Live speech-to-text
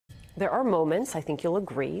There are moments, I think you'll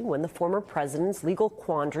agree, when the former president's legal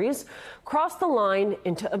quandaries cross the line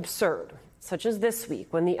into absurd, such as this week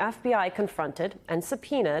when the FBI confronted and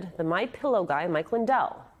subpoenaed the My Pillow guy, Mike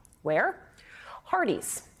Lindell. Where?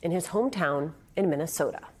 Hardee's, in his hometown in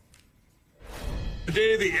Minnesota.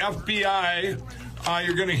 Today, the FBI,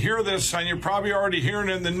 you're going to hear this, and you're probably already hearing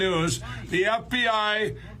it in the news. The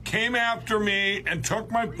FBI came after me and took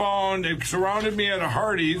my phone. They surrounded me at a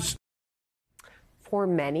Hardee's. For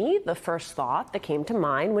many, the first thought that came to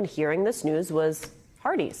mind when hearing this news was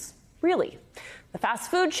Hardee's. Really? The fast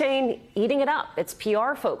food chain eating it up. Its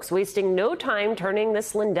PR folks wasting no time turning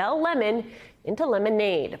this Lindell lemon into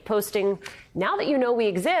lemonade, posting, "Now that you know we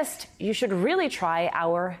exist, you should really try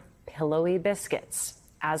our pillowy biscuits."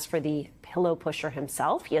 As for the pillow pusher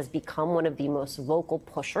himself, he has become one of the most vocal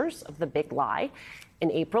pushers of the big lie. In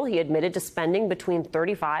April, he admitted to spending between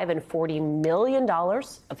 $35 and $40 million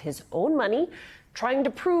of his own money trying to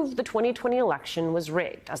prove the 2020 election was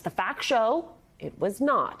rigged. As the facts show, it was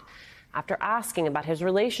not. After asking about his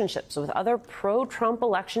relationships with other pro-Trump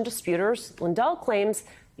election disputers, Lindell claims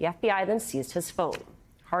the FBI then seized his phone.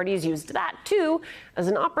 Hardee's used that, too, as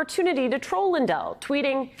an opportunity to troll Lindell,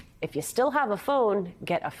 tweeting, "If you still have a phone,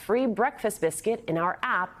 get a free breakfast biscuit in our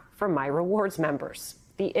app for My Rewards members."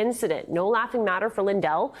 The incident, no laughing matter for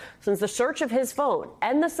Lindell, since the search of his phone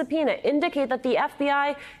and the subpoena indicate that the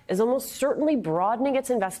FBI is almost certainly broadening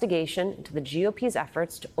its investigation into the GOP's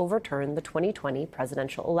efforts to overturn the 2020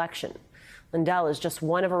 presidential election. Lindell is just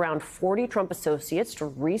one of around 40 Trump associates to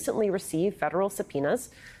recently receive federal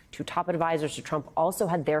subpoenas. Two top advisors to Trump also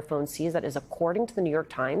had their phones seized. That is, according to the New York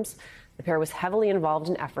Times. The pair was heavily involved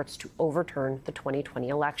in efforts to overturn the 2020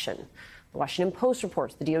 election. The Washington Post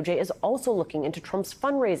reports the DOJ is also looking into Trump's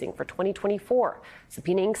fundraising for 2024,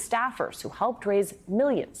 subpoenaing staffers who helped raise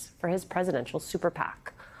millions for his presidential super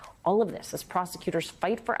PAC. All of this as prosecutors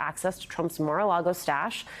fight for access to Trump's Mar-a-Lago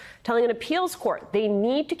stash, telling an appeals court they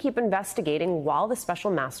need to keep investigating while the special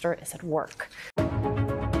master is at work.